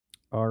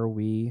are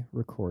we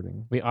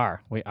recording? We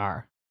are.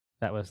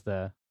 That was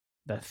the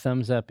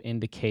thumbs up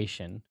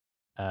indication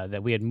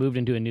that we had moved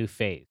into a new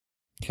phase.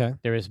 Okay.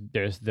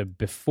 There's the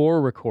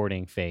before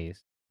recording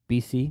phase.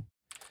 BC?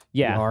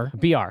 Yeah.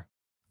 BR.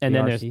 And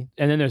BRC?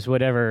 then there's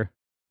whatever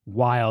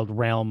wild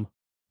realm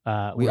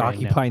we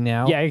occupy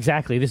now. Yeah,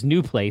 exactly. This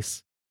new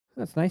place.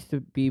 It's nice to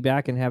be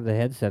back and have the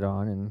headset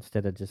on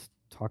instead of just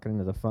talking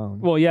into the phone.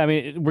 Well, yeah, I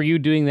mean, were you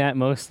doing that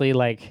mostly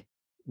like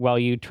while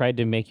you tried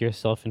to make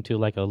yourself into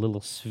like a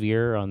little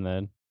sphere on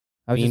the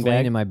I was just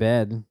laying in my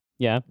bed.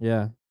 Yeah.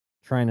 Yeah.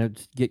 Trying to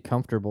just get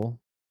comfortable.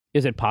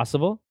 Is it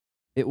possible?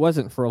 It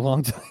wasn't for a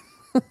long time.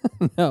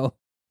 No.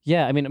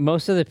 Yeah, I mean,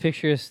 most of the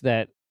pictures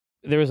that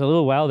there was a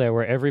little while there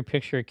where every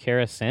picture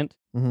Kara sent,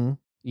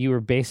 you were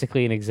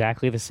basically in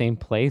exactly the same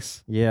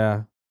place.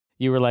 Yeah.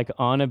 You were like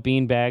on a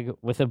beanbag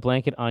with a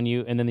blanket on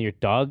you, and then your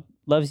dog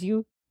loves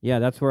you. Yeah,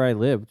 that's where I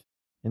lived,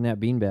 in that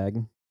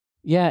beanbag.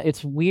 Yeah,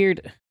 it's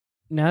weird.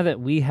 Now that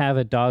we have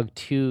a dog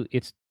too,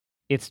 it's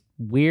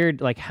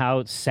weird like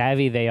how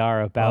savvy they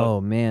are about.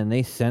 Oh man,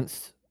 they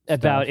sense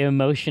about stuff.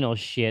 Emotional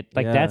shit.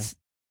 Like that's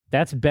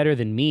better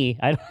than me.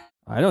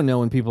 I don't know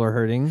when people are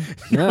hurting.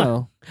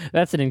 No.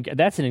 That's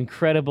an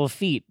incredible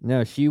feat.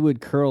 No, she would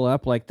curl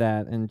up like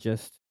that and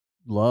just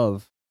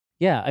love.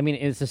 Yeah, I mean,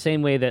 it's the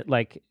same way that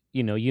like,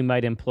 you know, you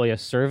might employ a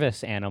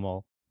service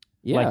animal.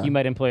 Yeah. Like you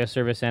might employ a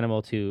service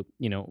animal to,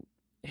 you know,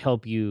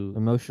 help you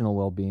emotional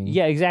well-being.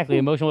 Yeah, exactly.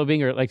 Emotional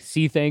well-being, or like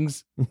see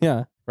things.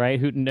 Yeah. Right?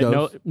 Who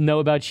know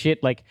about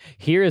shit. Like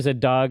here is a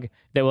dog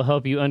that will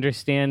help you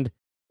understand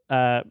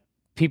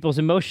people's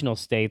emotional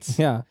states.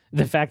 Yeah.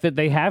 The fact that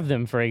they have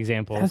them, for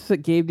example. That's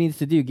what Gabe needs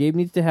to do. Gabe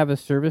needs to have a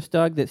service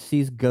dog that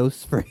sees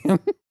ghosts for him.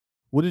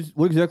 What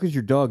exactly does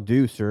your dog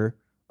do, sir?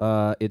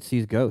 It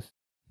sees ghosts.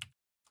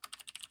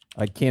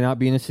 I cannot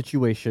be in a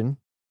situation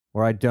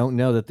where I don't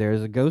know that there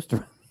is a ghost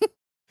around.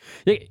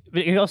 It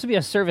could also be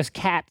a service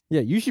cat.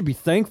 Yeah, you should be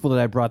thankful that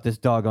I brought this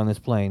dog on this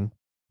plane.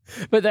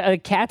 But the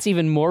cat's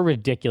even more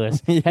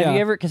ridiculous. Yeah. Have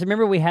you ever, because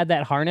remember we had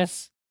that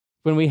harness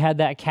when we had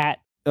that cat?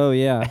 Oh,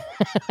 yeah.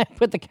 I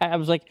put the cat, I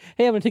was like,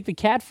 hey, I'm going to take the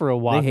cat for a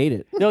walk. They hate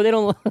it. No, they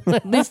don't.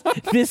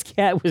 This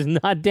cat was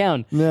not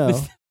down. No.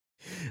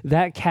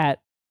 That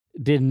cat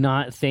did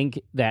not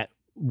think that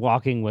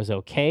walking was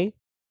okay.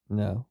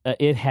 No.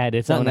 It had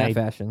its own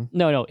fashion.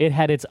 No, it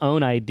had its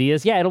own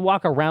ideas. Yeah, it'll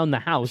walk around the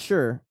house.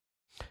 Sure.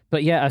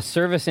 But yeah, a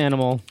service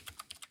animal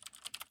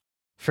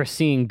for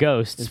seeing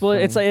ghosts. It's well,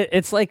 funny.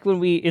 it's like when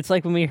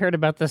we heard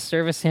about the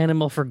service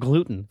animal for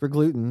gluten. For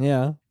gluten,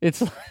 yeah.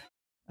 It's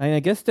I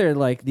guess they're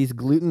like these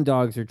gluten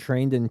dogs are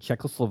trained in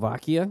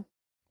Czechoslovakia.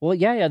 Well,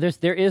 yeah.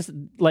 There is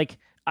like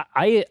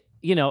I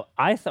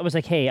thought it was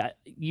like, hey,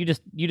 you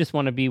just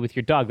want to be with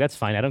your dog. That's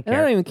fine. I don't care.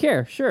 And I don't even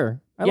care.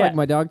 Sure, I like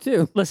my dog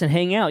too. Listen,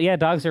 hang out. Yeah,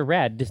 dogs are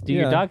rad. Just do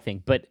your dog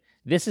thing. But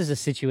this is a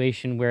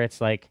situation where it's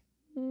like.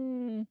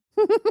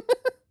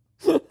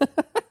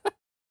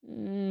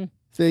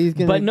 So he's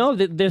gonna. But no,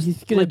 there's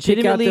legitimately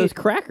pick out those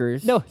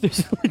crackers. No,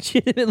 there's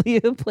legitimately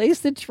a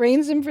place that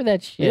trains him for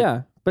that shit.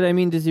 Yeah, but I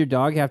mean, does your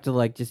dog have to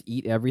like just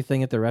eat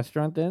everything at the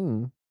restaurant then?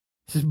 And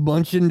just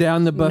munching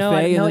down the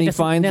buffet, and then he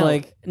finds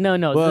no.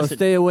 Well, listen,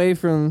 stay away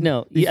from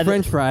these yeah,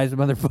 French fries,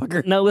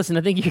 motherfucker. No, listen.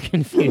 I think you're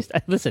confused.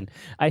 Listen,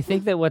 I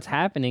think that what's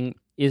happening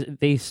is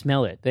they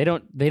smell it. They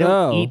don't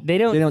eat. They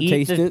don't eat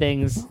taste the it?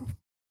 things.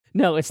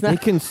 No, it's not. They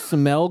can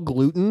smell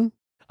gluten.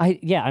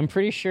 I'm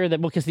pretty sure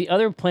that because the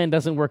other plan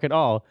doesn't work at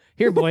all.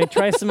 Here, boy,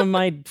 try some of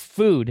my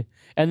food,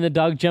 and the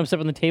dog jumps up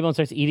on the table and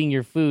starts eating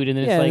your food, and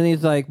then it's like, and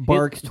he's like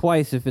barks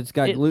twice if it's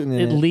got gluten in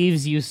it. It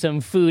leaves you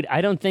some food. I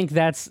don't think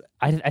that's.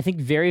 I think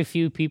very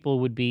few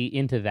people would be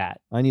into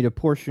that. I need a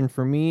portion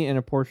for me and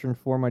a portion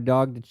for my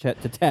dog to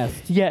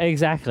test. Yeah,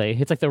 exactly.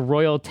 It's like the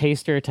royal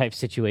taster type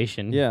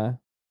situation. Yeah.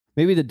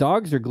 Maybe the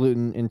dogs are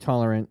gluten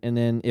intolerant, and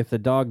then if the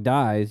dog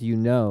dies, you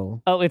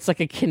know. Oh, it's like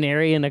a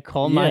canary in a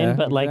coal mine,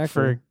 but like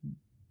for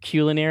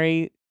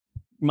culinary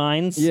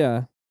minds.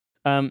 Yeah.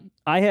 I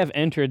have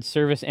entered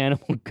service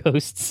animal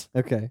ghosts.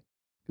 Okay.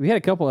 We had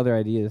a couple other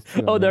ideas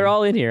too. Oh, they're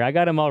all in here. I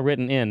got them all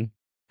written in.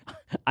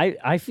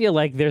 I feel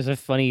like there's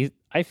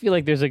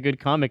a good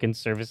comic in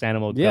service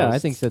animal ghosts. Yeah, I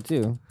think so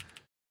too.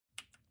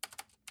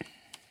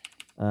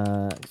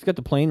 He's got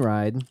the plane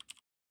ride.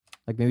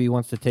 Like maybe he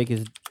wants to take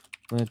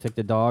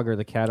the dog or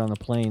the cat on the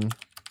plane.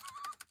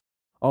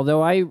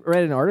 Although I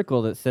read an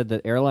article that said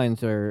that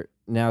airlines are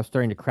now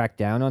starting to crack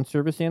down on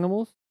service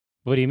animals.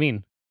 What do you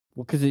mean?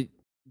 Well, because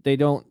they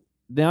don't.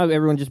 Now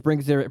everyone just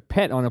brings their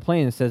pet on a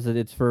plane and says that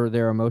it's for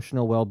their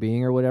emotional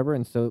well-being or whatever,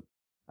 and so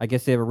I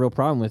guess they have a real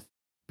problem with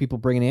people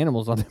bringing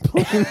animals on their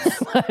planes.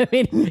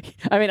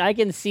 I mean, I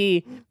can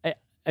see.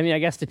 I mean, I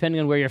guess depending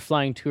on where you're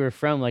flying to or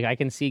from, like I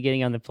can see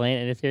getting on the plane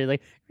and it's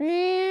like,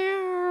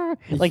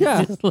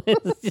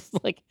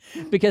 just like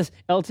because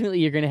ultimately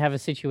you're going to have a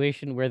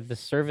situation where the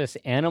service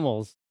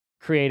animals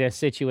create a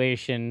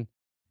situation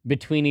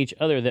between each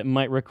other that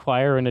might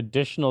require an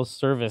additional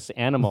service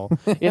animal.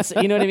 It's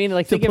you know what I mean?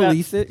 Like to think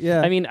police about it. Yeah.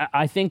 I mean,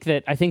 I think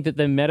that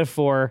the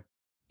metaphor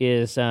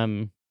is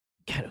God,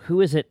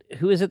 who is it?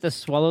 Who is it that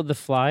swallowed the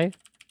fly?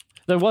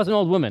 There was an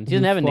old woman. She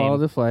doesn't have a Swallow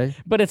name. the fly.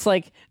 But it's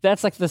like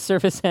that's like the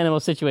service animal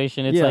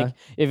situation. It's like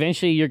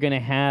eventually you're gonna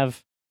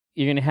have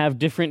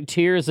different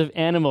tiers of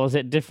animals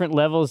at different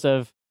levels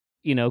of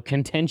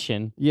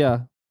contention.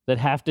 Yeah. That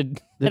have to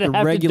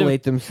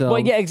regulate themselves. Well,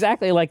 yeah,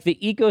 exactly. Like the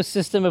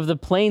ecosystem of the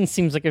plane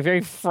seems like a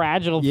very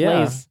fragile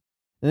place.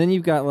 And then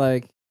you've got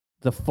like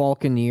the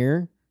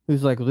falconeer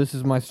who's like, well, this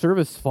is my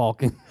service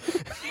falcon.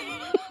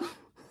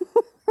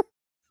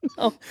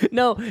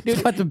 No, dude.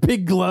 He's got the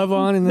big glove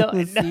on and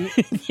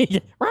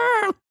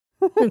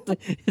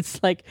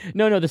it's like,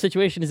 no, the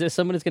situation is that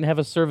someone is going to have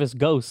a service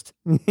ghost.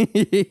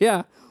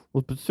 Yeah.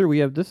 Well, but sir, we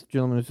have this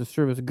gentleman who's a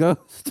service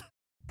ghost.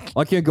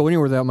 I can't go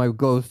anywhere without my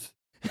ghost.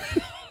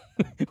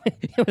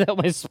 Without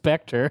my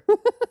specter.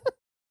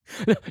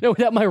 No,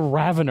 without my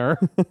ravener.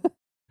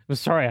 I'm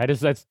sorry, I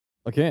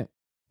can't.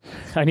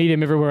 I need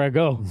him everywhere I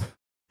go.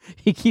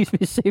 He keeps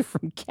me safe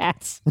from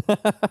cats.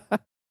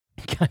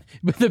 God.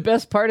 But the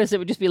best part is it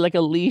would just be like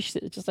a leash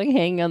that's just like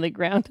hanging on the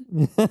ground.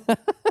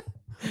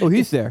 Oh,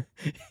 he's there.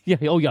 Yeah.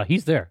 Oh, yeah.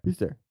 He's there. He's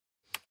there.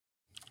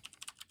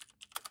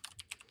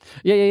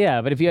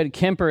 Yeah. But if you had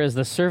Kemper as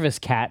the service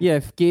cat,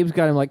 if Gabe's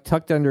got him like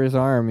tucked under his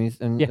arm,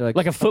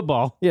 like a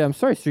football. Yeah, I'm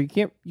sorry, sir.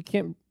 You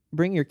can't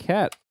bring your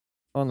cat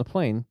on the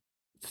plane.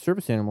 It's a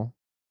service animal.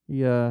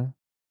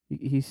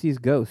 He sees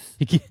ghosts.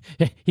 He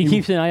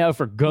keeps an eye out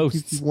for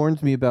ghosts. He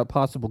warns me about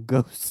possible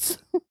ghosts.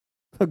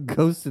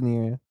 Ghosts in the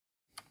area.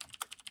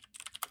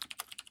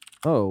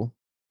 Oh,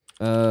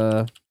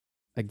 I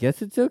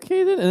guess it's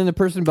okay then. And then the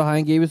person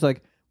behind Gabe is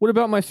like, "What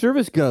about my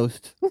service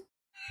ghost?"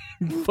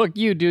 Fuck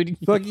you, dude.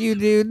 Fuck you,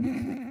 dude.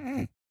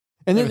 And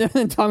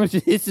then Thomas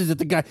just hisses at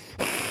the guy.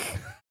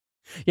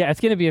 Yeah,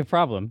 it's gonna be a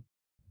problem.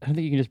 I don't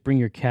think you can just bring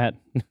your cat.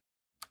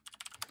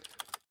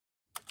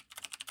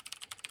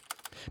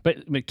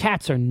 But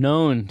cats are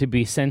known to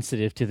be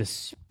sensitive to the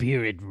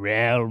spirit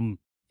realm.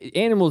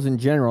 Animals in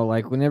general,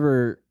 like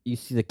whenever you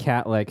see the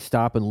cat like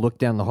stop and look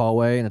down the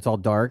hallway and it's all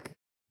dark.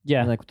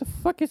 Yeah. Like, what the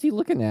fuck is he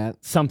looking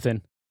at?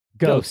 Something.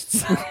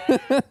 Ghosts.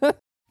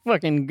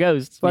 Fucking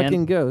ghosts, man.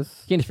 Fucking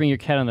ghosts. You can't just bring your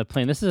cat on the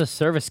plane. This is a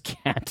service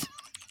cat.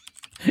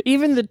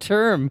 Even the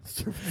term.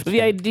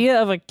 The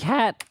idea of a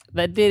cat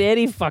that did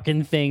any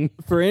fucking thing.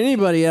 For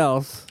anybody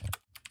else.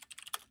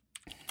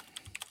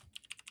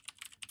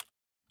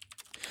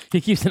 He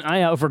keeps an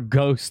eye out for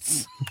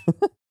ghosts.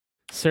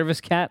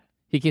 Service cat?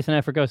 He keeps an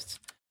eye for ghosts.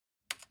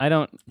 I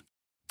don't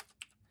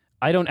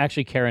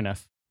actually care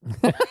enough.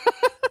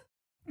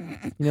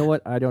 You know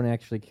what? I don't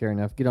actually care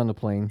enough. Get on the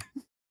plane.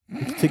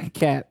 Take a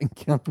cat and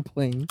get on the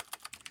plane.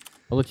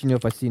 I'll let you know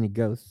if I see any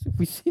ghosts. If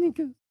we see any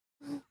ghosts.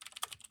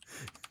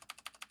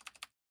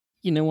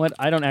 You know what?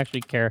 I don't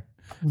actually care.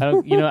 I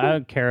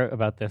don't care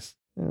about this.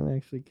 I don't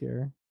actually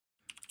care.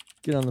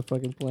 Get on the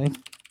fucking plane.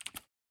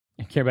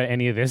 I don't care about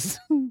any of this.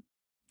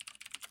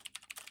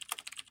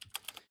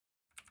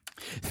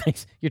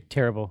 Thanks. You're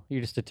terrible.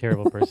 You're just a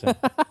terrible person.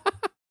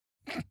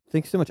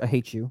 Thanks so much. I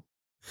hate you.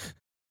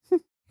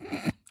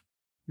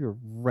 You're a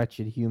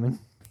wretched human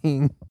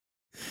being.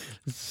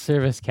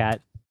 Service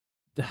cat.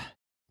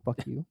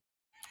 Fuck you.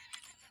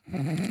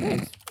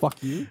 Thanks.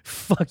 Fuck you.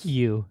 Fuck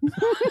you.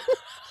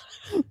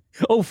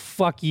 Oh,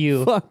 fuck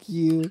you. Fuck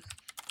you.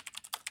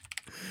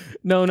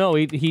 No,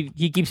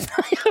 he keeps an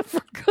eye out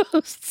for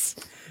ghosts.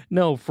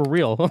 No, for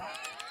real.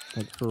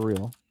 Like, for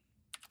real.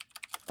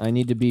 I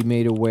need to be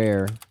made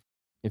aware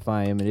if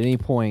I am at any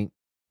point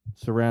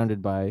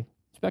surrounded by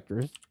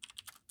specters.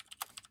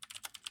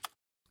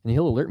 And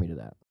he'll alert me to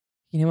that.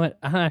 You know what?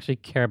 I don't actually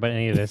care about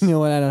any of this. You know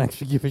what? I don't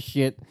actually give a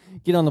shit.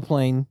 Get on the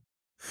plane.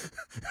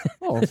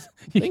 Oh, you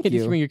thank can't you.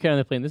 just bring your cat on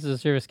the plane. This is a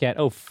service cat.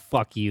 Oh,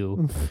 fuck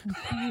you.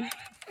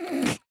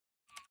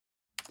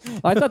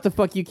 I thought the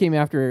fuck you came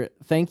after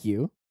thank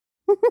you.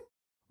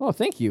 Oh,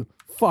 thank you.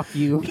 Fuck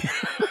you.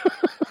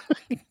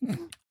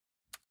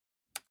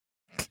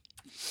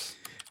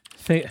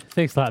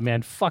 Thanks a lot,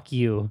 man. Fuck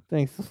you.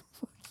 Thanks. Fuck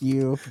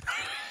you.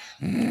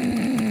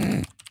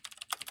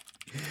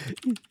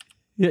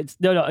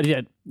 No,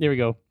 yeah, there we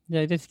go.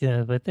 Yeah, just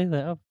but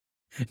no,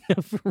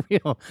 for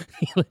real.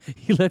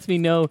 He lets me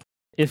know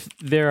if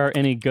there are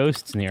any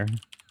ghosts near. If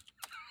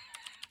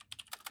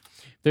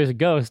there's a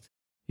ghost,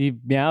 he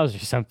meows or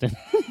something.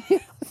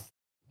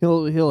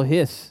 He'll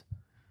hiss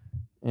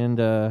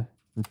and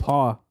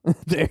paw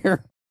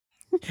there.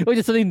 Which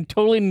is something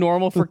totally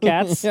normal for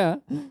cats. Yeah.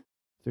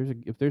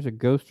 If there's a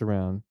ghost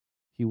around,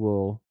 he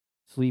will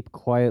sleep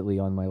quietly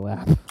on my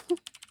lap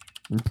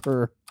and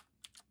purr.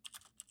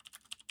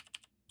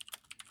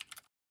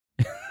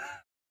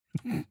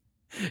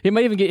 He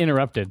might even get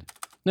interrupted.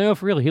 No,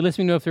 for real. He lets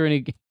me know if there are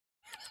any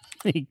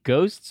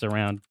ghosts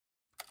around.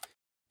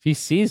 If he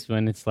sees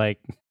one, it's like...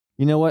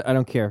 You know what? I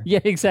don't care. Yeah,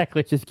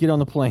 exactly. Just get on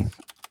the plane.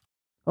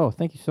 Oh,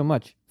 thank you so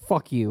much.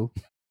 Fuck you.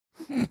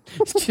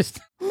 It's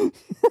just...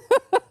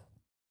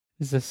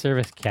 It's a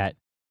service cat.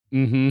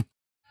 Mm-hmm.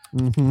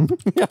 Mm-hmm.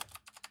 Yeah.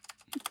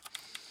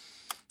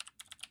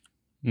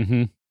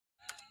 Mm-hmm.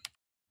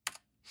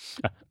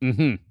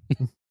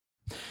 Mm-hmm.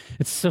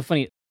 It's so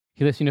funny.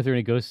 He lets you know if there are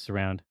any ghosts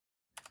around.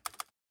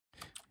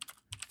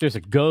 If there's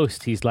a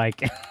ghost, he's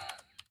like...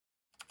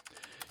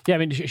 Yeah, I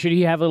mean, should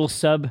he have a little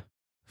sub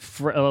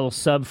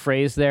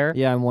phrase there?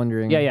 Yeah, I'm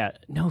wondering. Yeah.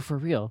 No, for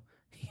real.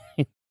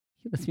 He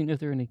lets me know if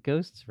there are any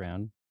ghosts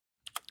around.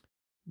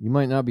 You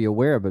might not be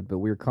aware of it, but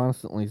we're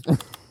constantly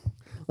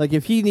like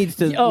if he needs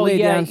to lay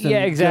down some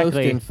ghost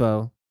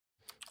info.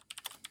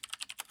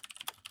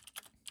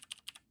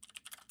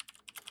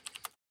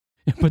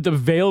 Put the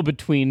veil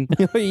between.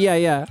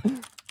 Yeah.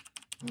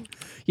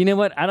 You know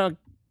what? I don't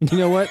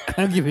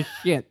give a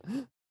shit.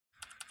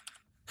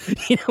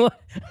 You know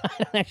what?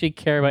 I don't actually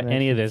care about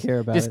any of this.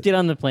 Just get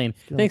on the plane.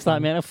 Thanks a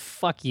lot, man. Oh,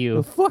 fuck you.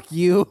 Oh, fuck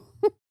you.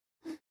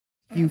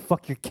 You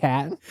fuck your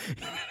cat.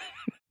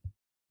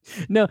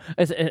 No,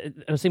 I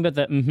was thinking about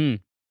that.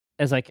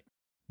 As like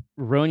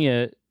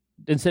Ronya,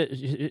 instead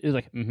it was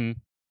like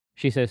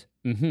she says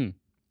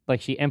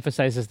like she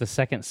emphasizes the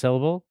second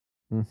syllable.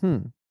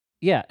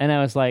 Yeah, and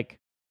I was like,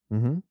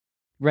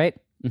 right.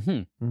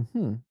 Oh,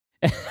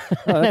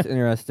 that's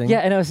interesting. Yeah,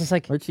 and I was just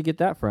like, where'd she get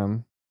that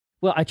from?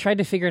 Well, I tried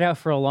to figure it out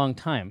for a long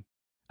time.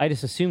 I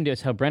just assumed it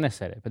was how Brenna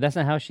said it, but that's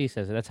not how she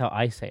says it. That's how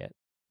I say it.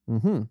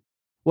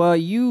 Well,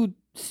 you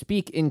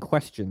speak in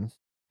questions.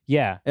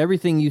 Yeah.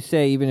 Everything you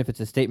say, even if it's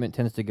a statement,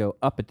 tends to go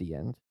up at the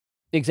end.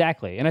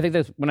 Exactly. And I think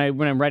that's when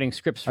I'm writing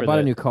scripts for I bought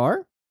a new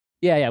car?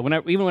 Yeah.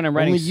 Even when I'm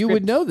writing scripts. You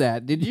would know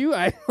that. Did you?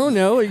 I don't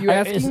know. Are you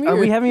asking me? Are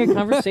we having a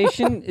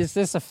conversation? Is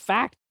this a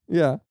fact?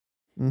 Yeah.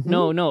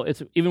 No.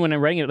 It's even when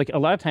I'm writing it, like a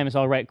lot of times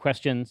I'll write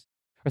questions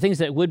or things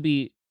that would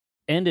be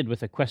ended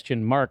with a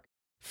question mark.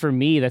 For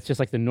me, that's just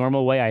like the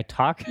normal way I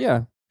talk.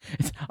 Yeah.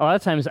 A lot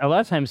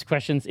of times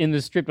questions in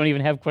the script don't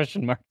even have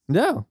question marks.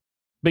 No.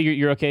 But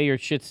you're okay? You're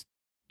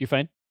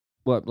fine?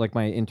 What, like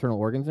my internal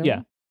organs?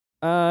 Yeah.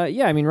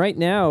 Yeah, I mean, right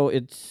now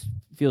it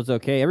feels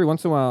okay. Every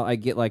once in a while I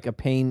get like a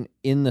pain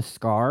in the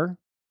scar.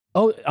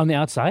 Oh, on the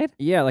outside?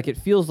 Yeah, like it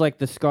feels like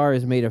the scar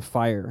is made of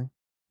fire.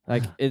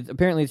 Like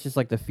apparently it's just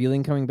like the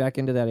feeling coming back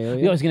into that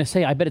area. Yeah, I was going to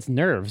say, I bet it's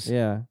nerves.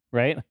 Yeah.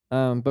 Right?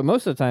 But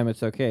most of the time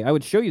it's okay. I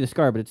would show you the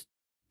scar, but it's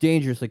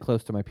dangerously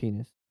close to my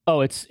penis. Oh,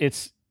 it's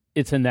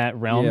in that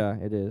realm? Yeah,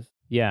 it is.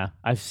 Yeah,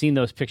 I've seen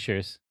those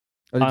pictures.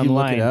 Oh, did online. You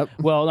look it up?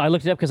 Well, I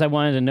looked it up because I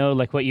wanted to know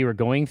like what you were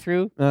going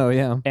through. Oh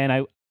yeah.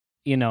 And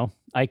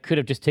I could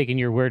have just taken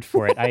your word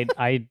for it.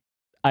 I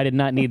did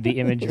not need the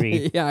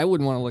imagery. Yeah, I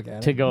wouldn't want to look at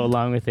it to go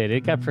along with it.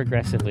 It got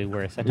progressively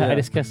worse. I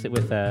discussed it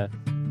with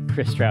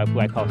Chris Straub, who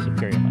I call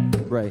Superior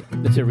Mind. Right.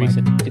 It's a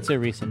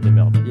recent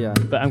development. Yeah.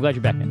 But I'm glad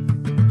you're back in.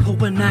 Oh,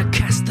 when I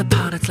cast the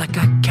pot, it's like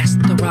I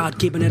cast the rod,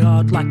 keeping it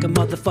hard like a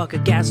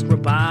motherfucker gas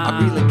robot.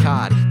 I'm reeling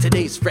cod,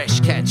 today's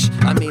fresh catch.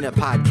 I mean a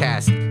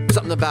podcast,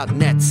 something about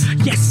nets.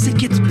 Yes, it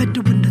gets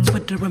better when it's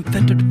wetter. I'm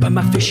fettered by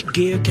my fish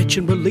gear, catch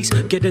and release.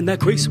 Get in that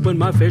crease when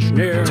my fish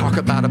near. Talk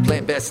about a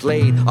plant best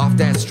laid off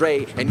that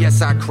stray. And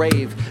yes, I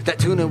crave that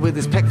tuna with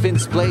his pec fin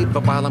splayed.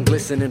 But while I'm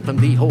glistening from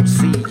the whole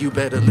sea, you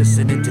better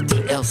listen into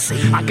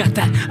TLC. I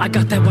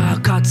got that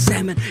wild caught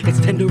salmon.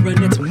 It's tender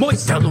and it's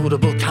moist.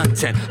 Downloadable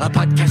content, a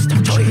podcast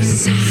of choice.